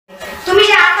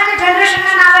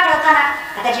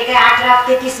18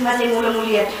 ते 30 मधले मुलं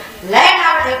मुली आहेत. लय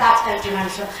नाव ठेवतात आजकालची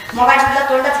माणसं. मोबाईल मधलं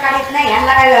तोंडच काढत नाही,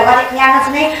 यांना काही व्यवहारिक ज्ञानच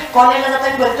नाही. कॉलेजला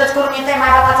जाताना भलतच करून येतंय,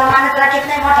 मायबापाचा मानच राखत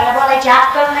नाही, मोठ्याला बोलायची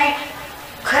अक्कल नाही.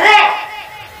 खरंय,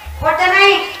 खोटं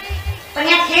नाही, पण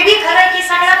यात हे बी खरं की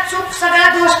सगळा चूक सगळा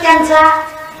दोष त्यांचा.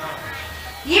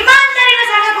 इमानदारीने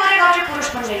सांगा गोरेगावचे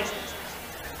पुरुष मंडळी,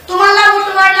 तुम्हाला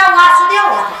उठवायला वासुदेव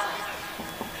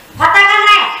होता का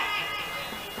नाही?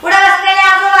 पुढे बसलेले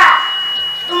आजोबा,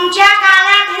 तुमच्या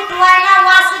काळात उठवायला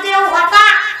वासुदेव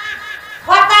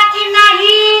होता की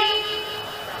नाही?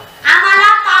 आम्हाला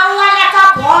पाऊवाल्याचा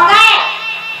भोग आहे,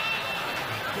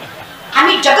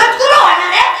 आम्ही जगद्गुरु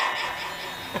होणार आहे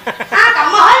का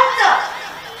महंत?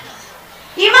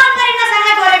 इमानदारीने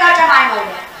सांगा गोरेगावच्या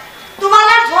मायमाऊल्या,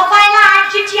 तुम्हाला झोपायला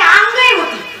आजीची अंगही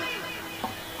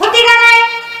होती का नाही?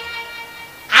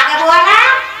 आगा बुवाला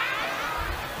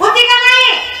होती का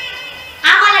नाही?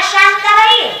 आम्हाला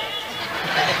शांताबाई,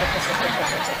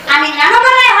 आम्ही ज्ञानोबा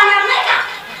होणार नाही का?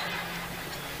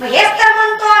 मग हेच तर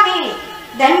म्हणतो आम्ही,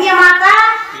 धन्य माता.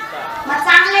 मग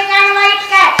चांगले काय वाईट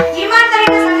काय?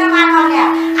 इमानदारीने सांगा मानवल्या,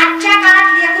 आजच्या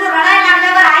काळात लेकरू रडायला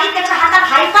लागल्यावर आई त्याच्या हातात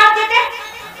हरिपाठ देते.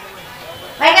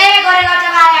 वैगे गोरेगावच्या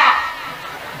बाया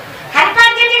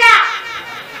हरिपाठ देते का?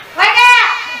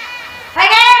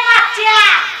 वैगे मागच्या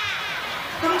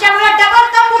तुमच्यामुळे डबल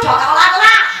तंबू ठोकावा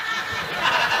लागला.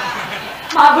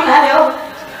 मागून आले हो,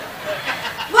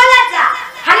 बोलत जा.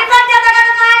 हरिपाठ देता का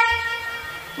काय?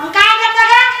 मग काय देता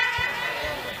का?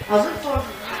 अजून तो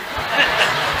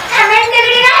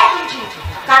मेंटॅलिटी काय तुमची?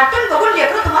 कार्टून बघून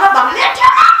लेकरं तुम्हाला बंगल्यात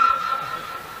ठेवा.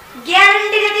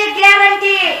 गॅरंटी देते,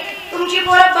 गॅरंटी. तुमची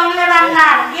पोरं बंगले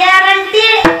बांधणार, गॅरंटी.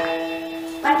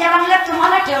 पण त्या बंगल्यात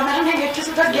तुम्हाला ठेवणार नाही याची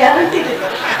सुद्धा गॅरंटी देते.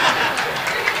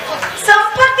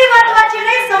 संपत्ती महत्वाची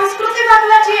नाही, संस्कृती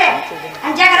महत्वाची आहे.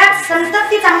 आणि ज्या घरात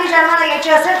संतती चांगली जन्माला यायची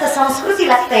असेल तर संस्कृती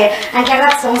लागते, आणि ज्या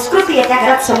घरात संस्कृती आहे त्या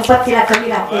घरात संपत्तीला कमी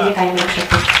लागते. हे काही नाही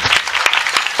शकत.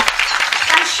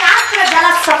 कारण शास्त्र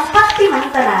ज्याला संपत्ती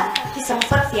म्हणतं ना, ती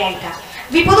संपत्ती आहे का?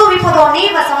 विपदो विपदो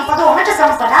नैव संपदो न च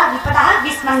संपदा विपदः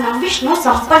विस्मन्नं विष्णु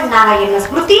संपन्नारायण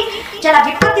स्मृती. ज्याला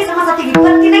विपत्ती समजतात ती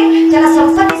विपत्ती नाही, ज्याला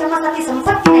संपत्ती समजतात ती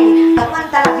संपत्ती नाही.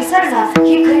 भगवंताला विसरणं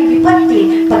ही खरी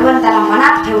विपत्ती, भगवंताला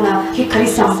मनात ठेवणं ही खरी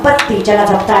संपत्ती. ज्याला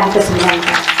जपता आली तर सुद्धा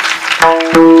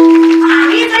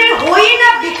आणि जरी होईना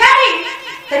भिकारी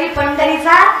तरी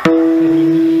पंढरीचा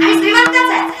आणि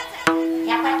श्रीमंताचा आहे.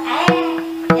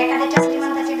 एखाद्याच्या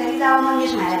श्रीमंताच्या घरी जावं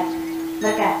मंगेश महाराज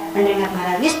बरं का, पंढरीनाथ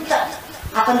महाराज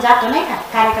निसतं आपण जातो नाही का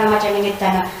कार्यक्रमाच्या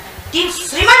निमित्तानं, ती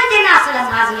श्रीमंतीनं असला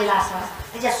माजलेला असावा,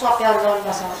 त्याच्या सोप्यावर जाऊन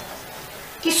बसावं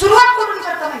की सुरुवात करून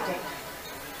करतो म्हणते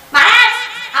महाराज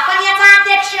आपण याचा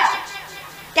अध्यक्ष,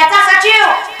 त्याचा सचिव,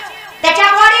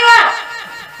 त्याच्या बॉडीवर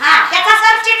त्याचा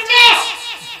सरचिटणीस,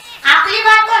 आपली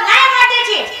बायको नाही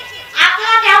वाटायची,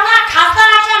 आपला ठेवला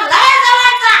खासदाराच्या लय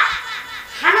जवळचा.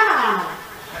 हा ना बघा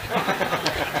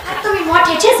आम्हाला तुम्ही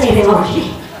मोठ्याचेच आहे रे माऊली,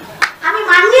 आम्ही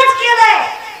मान्यच केलंय,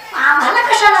 आम्हाला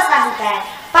कशाला सांगताय?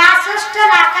 65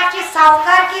 लाखाची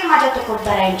सावकारकी माझ्या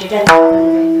तुकोबरायांची.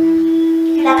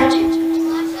 किती लाखाची?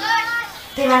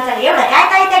 ते म्हणतात एवढं काय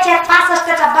काय त्याच्यात?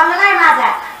 65चा बंगला आहे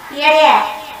माझा. येडे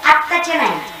आत्ताचे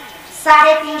नाही,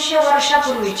 350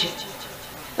 वर्षापूर्वीचे.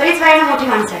 बरीच बाईनं मोठी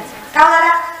माणसं आहेत का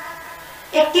दादा?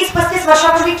 30-35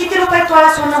 वर्षापूर्वी किती रुपये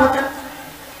तोळा सोनं होतं?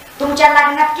 तुमच्या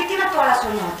लग्नात किती ना तोळा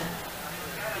सोनं होतं?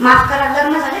 माफ करा,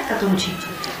 लग्न झालेत का तुमची?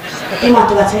 ते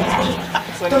महत्वाचं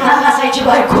आहे. तुम्हाला नसायची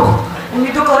बायको, मी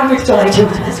तू कर मीठ चोळायची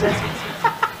महाराज.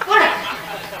 कोण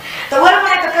तर वर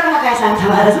म्हणायचं कर्म काय सांगता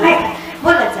महाराज नाही काय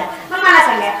बोलत जा. मग मला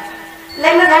सांगा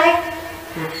लग्न झाले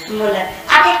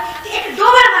बोलत आता एक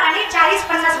डोबळ मनाने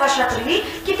 40-50 वर्षापूर्वी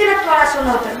किती ना तोळा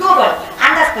सोनं होतं? डोबळ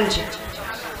अंदाज 25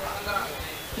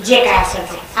 जे काय असेल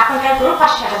ते आपण काय करू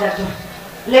 500,000 घेऊ,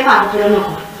 लय मागू तुला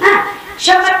नको.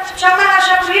 100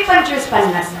 वर्षापूर्वी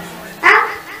 25-50,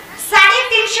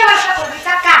 350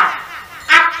 वर्षापूर्वीचा काळ,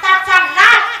 आत्ताचा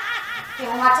लाख,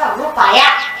 तेव्हाचा रुपया,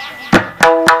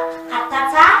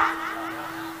 आत्ताचा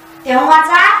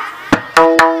तेव्हाचा.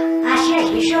 अशा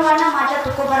हिशोबाने माझ्या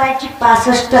तुकोबराची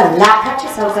 65 लाखाची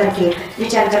सावकारकी.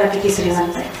 विचार करा किती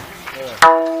श्रीमंत आहे.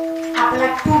 आपला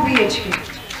 2 BHK,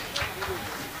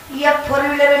 एक 4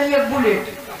 व्हीलर आणि एक बुलेट,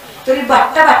 तरी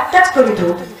बाट्टाच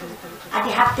करीतो.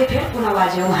 आधी हप्ते फेड पुन्हा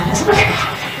वाजव महाराज.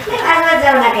 वाजवत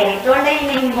जाऊ नका रे, तोंडही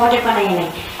नाही मोठेपणाही नाही.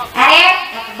 अरे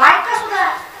बायका सुद्धा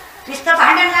नुसतं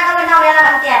भांडण लागावं नवऱ्याला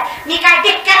म्हणतात, मी काय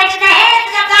टिक करायची नाही,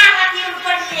 तुझ्या गावात येऊन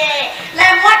पडले,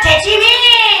 लय मोठ्याची मी.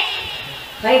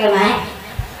 बाई ग माय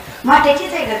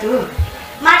मोठ्याचीच आहे ग तू.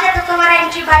 माझ्या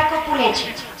तुकोबरायांची बायको पुण्याची,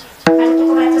 माझ्या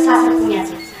तुकोबराचं सासर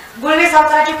पुण्याचं. गुळवे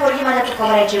सावकाराची पोरगी माझ्या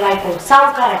तुकोबराची बायको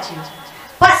सावकाराची.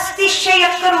 3500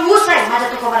 एकर ऊस आहे माझ्या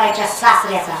तुकोबराच्या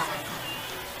सासऱ्याचा.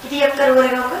 किती एकर वर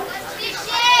लोक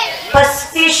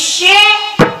 3500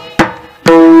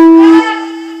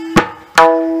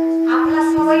 आपला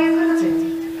सवय एकच आहे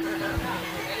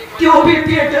तेवढी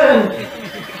पेटन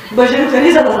भजन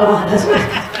करी जातो महाराज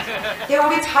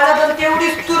तेवढीच हळद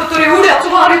तेवढीच तुरतुरी उड्याच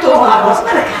मारितो महाराज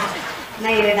बरं का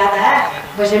नाही रे दादा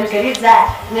भजन करीत जा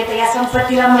नाही तर या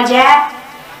संपत्तीला मजा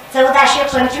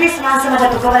 1425 माणसं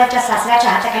माझ्या तुकोबाराच्या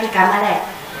सासऱ्याच्या हाताखाली कामाला आहे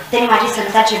त्यांनी माझी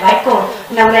संताची बायको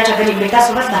नवऱ्याच्या घरी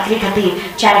बेटासोबत भाकरी खाती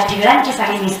 4 ठिगळांची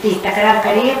साडी नेसती तक्रार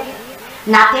करी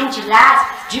नात्यांची लाज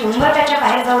जी उंबरट्याच्या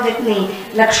बाहेर जाऊ देत नाही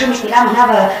लक्ष्मी तिला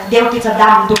म्हणावं देव तिचं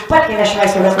दाम दुप्पट केल्याशिवाय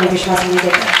सोडत नाही विश्वास नाही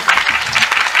देत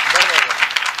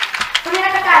तुम्ही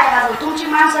नका काय बाजू तुमची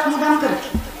माणसं मुदाम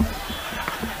करते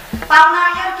पाहुणा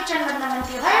आल्यावर किचन मधनं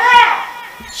म्हणते होय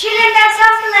सिलेंडर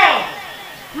संपलंय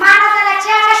महाराजाला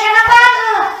चहा कशाला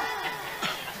बाजू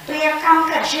तू एक काम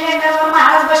कर सिलेंडरवर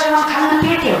महाराज बसून खाल्लं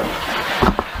पीठ ठेव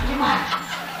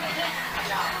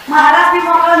महाराज बी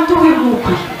मोकळा तू बी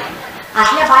मोकळी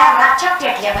असल्या बाया रातच्यात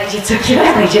पेटल्या पाहिजे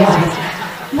चकिल्या पाहिजे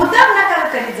महाराज मुद्दाम नका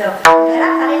करीत जाऊ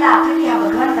घरात आलेला आखरी हा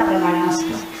भगवंताप्रमाणे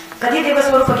असतो कधी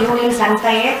देवस्वरूप घेऊन येईल सांगता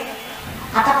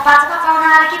येत आता 5वा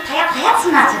पाहुणा आला की थया थयाच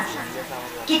नाचत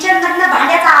किचन मधनं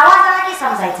भांड्याचा आवाज आला की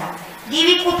समजायचा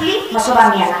देवी कुठली मसोबा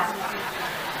मिळाला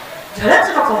झळच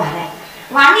नको म्हणाय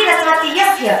वाणी रसवती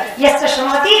यस्य यस्य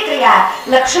श्रमवती क्रिया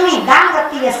लक्ष्मी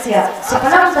दानवती यस्य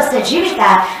सफलम तस्य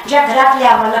जीविता ज्या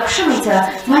घरातल्या लक्ष्मीचं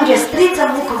म्हणजे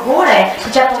स्त्रीचं मुख गोड आहे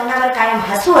तिच्या तोंडावर कायम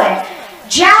हसू आहे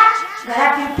ज्या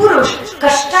घरातील पुरुष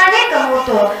कष्टाने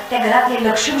कमवतो त्या घरातली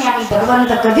लक्ष्मी आणि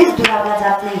भगवंत कधीच दुरावला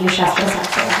जात नाही हे शास्त्र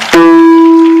सांगते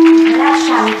घरात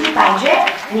शांती पाहिजे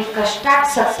आणि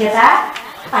कष्टात सत्यता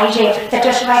पाहिजे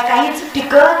त्याच्याशिवाय काहीच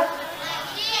टिकत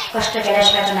कष्ट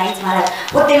केल्याशिवाय तर नाहीच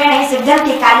महाराज उद्यमे नाही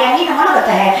सिद्धांती कार्यानी म्हणत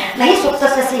आहे नाही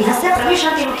सुप्तस्य सिंहस्य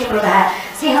प्रविशन्ति मुख्य क्रोधः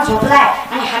सिंह झोपलाय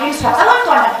आणि हरिण स्वतःहून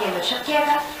तोंडात गेलं शक्य आहे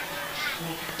का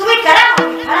तुम्ही करा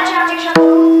फळाची अपेक्षा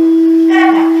करू करा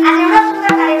का आज एवढा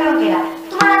सुंदर कार्यक्रम केला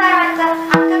तुम्हाला काय वाटतं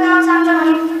अख्खं गाव चांगलं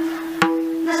म्हणेल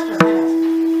नसतं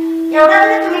एवढा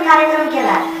जरी तुम्ही कार्यक्रम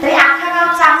केला तरी अख्खं गाव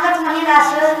चांगलंच म्हणेल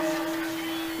असं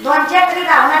 2-4 तरी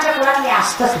रावणाच्या कुळातले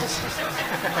असतंच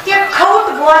ते खौट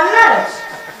बोलणारच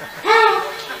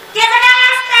त्याचं काय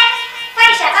असतंय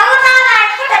पैशाचा उतावळा आहे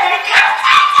कुठेतरी काय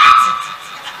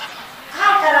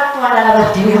करा तुम्हाला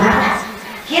बघते मी महाराज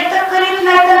हे तर करीत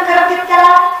नाही तर करत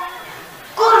त्याला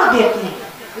करू देत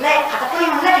नाही लय आता कोणी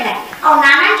म्हणलं की नाही अहो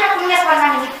नानांच्या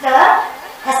पुण्यस्मरणानिमित्त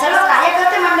या सर्व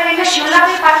कार्यकर्ते मंडळीने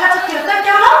शिवलाताई पाटलाचं कीर्तन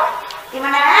ठेवलं ते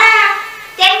म्हणा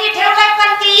त्यांनी ठेवलंय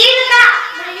पण ते येईल का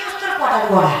म्हणजे न्यूज तर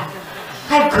पोटात गोळा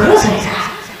काय गरज आहे का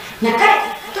नका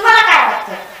तुम्हाला काय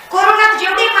वाटतं कोरोनात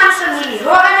जेवढी माणसं मिली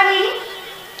रोगानं मिली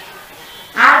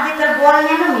अर्धी तर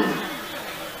बोलण्यानं मिली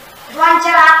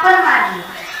 2-4 आपण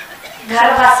मारली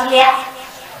घर बसल्या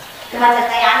तुम्हाला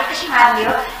ताई आम्ही कशी मारली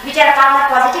हो बिचारा पाहुणा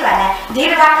पॉझिटिव्ह आला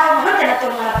धीर वाटावं म्हणून त्याला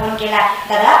तुम्हाला फोन केला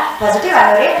दादा पॉझिटिव्ह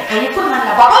आलो रे आणि कोण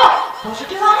म्हणला बाबा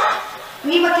पॉझिटिव्ह आला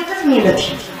मी मग तिथंच मिळत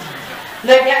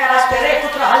लय बेकार असते रे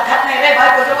कुत्र हाल खात नाही रे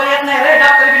बायको जवळ येत नाही रे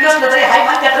डॉक्टर बी नसलं तरी हाय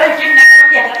म्हणतात रे किडनॅप करून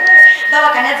घेतात रे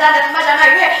दवाखान्यात जाण्यात मजा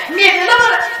नाही रे मी गेलो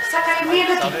बरं सकाळी मी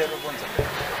गेलो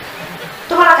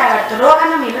तुम्हाला काय वाटतं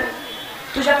रोगानं मिळलं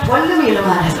तुझ्या फोननं मिळलं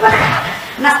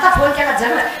महाराज नसता फोन केला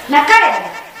जगलं नका रे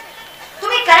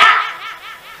तुम्ही करा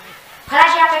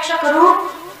फळाची अपेक्षा करू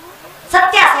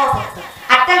सत्य असावं फक्त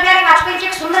अटल बिहारी वाजपेयीची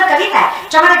एक सुंदर कविता आहे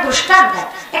त्यामध्ये दृष्टांत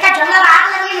आहे एका जंगलाला आग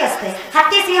लागलेली असते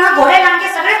हत्ती सिंह घोडे लांडगे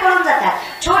सगळे पळून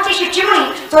जातात छोटीशी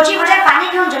चिमणी चोचीमध्ये पाणी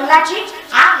घेऊन जंगलाची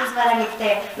आग विझवायला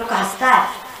निघते लोक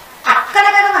हसतात अक्कल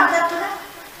का म्हणतात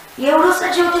तुला एवढूच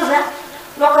जीव तुझा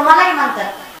लोक मलाही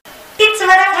म्हणतात तीच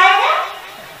वरच आहे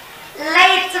का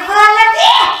लईच बोलते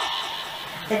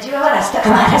त्या जीवावर असतं का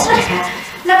महाराज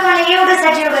लोक म्हणे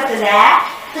एवढंच जीव तुझा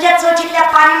तुझ्या चोचीतल्या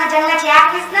पाण्यानं जंगलाची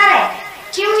आग विझणार आहे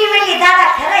चिमणी म्हणली दादा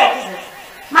खरं आहे तुझं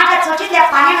माझ्या चोचीतल्या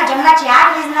पाण्यानं जंगलाची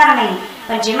आग विझणार नाही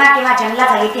पण जेव्हा केव्हा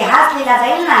जंगलाचा इतिहास लिहिला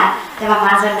जाईल ना तेव्हा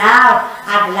माझं नाव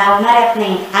आग लावणाऱ्यात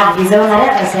नाही आग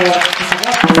विझवणाऱ्यात असेल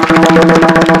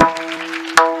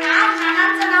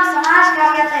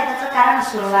कारण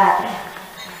सुरुवात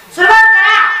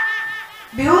करा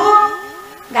भिऊ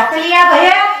घातली या भय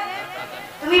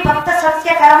तुम्ही फक्त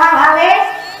सत्य कर्मा व्हावे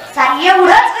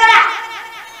एवढंच करा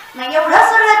मग एवढं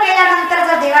सगळं केल्यानंतर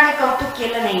जर देवाने कौतुक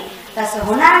केलं नाही तसं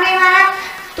होणार नाही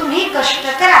महाराज तुम्ही कष्ट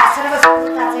करा सर्व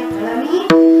संस्कृताचे फळ मी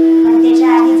पण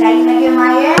त्याच्या आधी जाईल लगे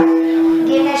माये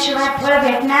गेल्याशिवाय फळ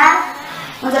भेटणार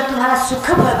मग जर तुम्हाला सुख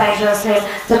फळ पाहिजे असेल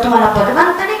तर तुम्हाला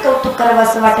भगवंताने कौतुक करावं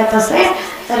असं वाटत असेल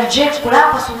तर जे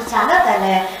कुळापासून चालत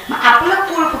आलंय मग आपलं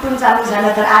कुळ कुठून चालू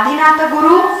झालं तर आदिनाथ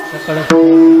गुरु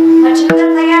मच्छिंद्र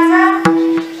तयाचा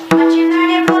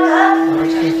मच्छिंद्राने बोध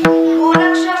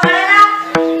गोलक्ष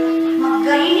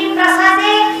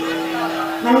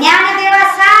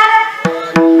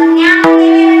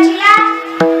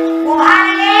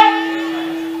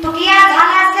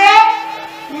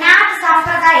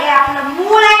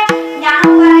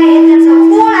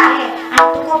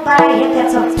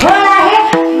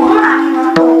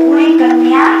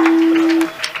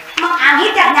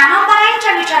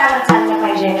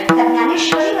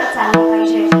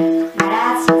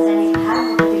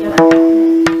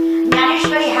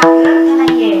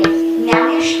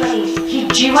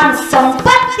महान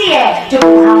संपत्ती आहे जी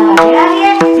तुम्हाला मिळाली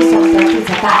आहे, ती संपत्ती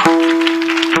जपा.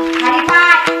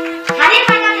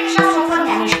 हरिपाठापेक्षा सोपं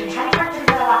ज्ञानेश्वरी. हरिपाठ तरी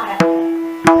जरा वाकडा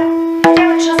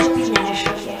त्याच्यापेक्षा सोपी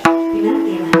ज्ञानेश्वरी आहे.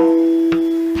 विनंती आहे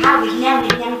हा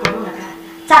विज्ञान करू नका.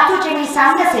 चातुचे मी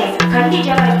सांगसे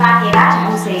खंडीचे पै पाके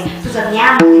राजहंसे, तुझं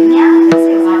ज्ञान विज्ञान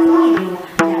कसे वाटून देऊ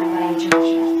ज्ञानपरायची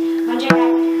भाषा. म्हणजे काय,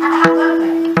 आता हा कल्प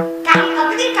आहे,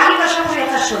 अगदी काही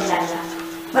वर्षापूर्वीचा शोध झाला,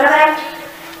 बरोबर आहे.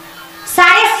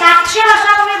 750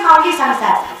 वर्षापूर्वी माऊली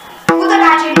सांगतात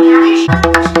उदकाचे ज्ञानेश्वर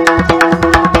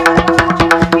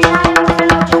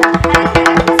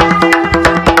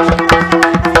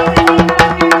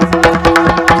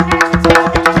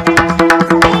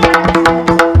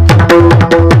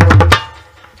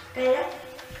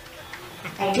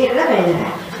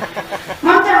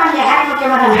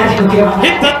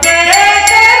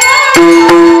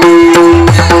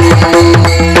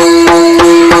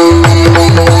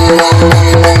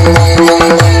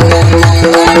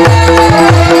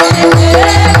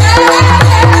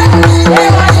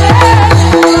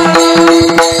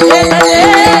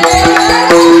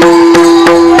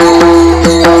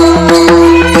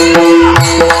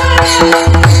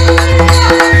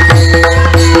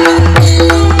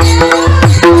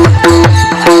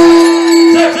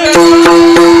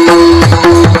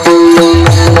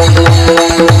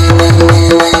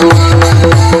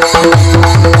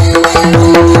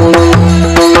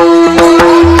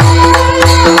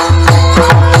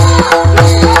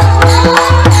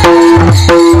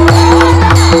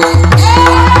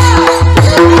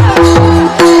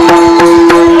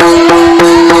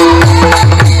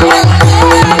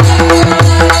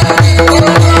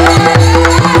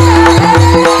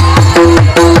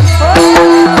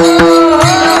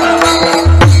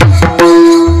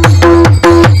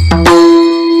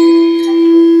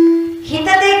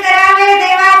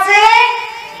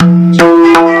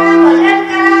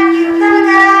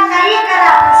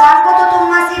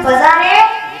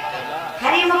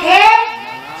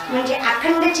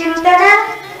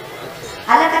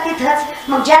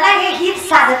मग ज्याला हे हित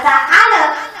साधता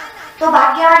आलं तो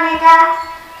भाग्यवान आहे का?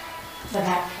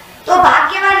 बघा, तो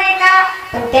भाग्यवान आहे का?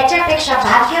 पण त्याच्यापेक्षा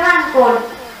भाग्यवान कोण?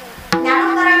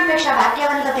 ज्ञानोबरांपेक्षा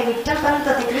भाग्यवंत ते विठ्ठल पंत,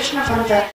 ते कृष्ण पंत.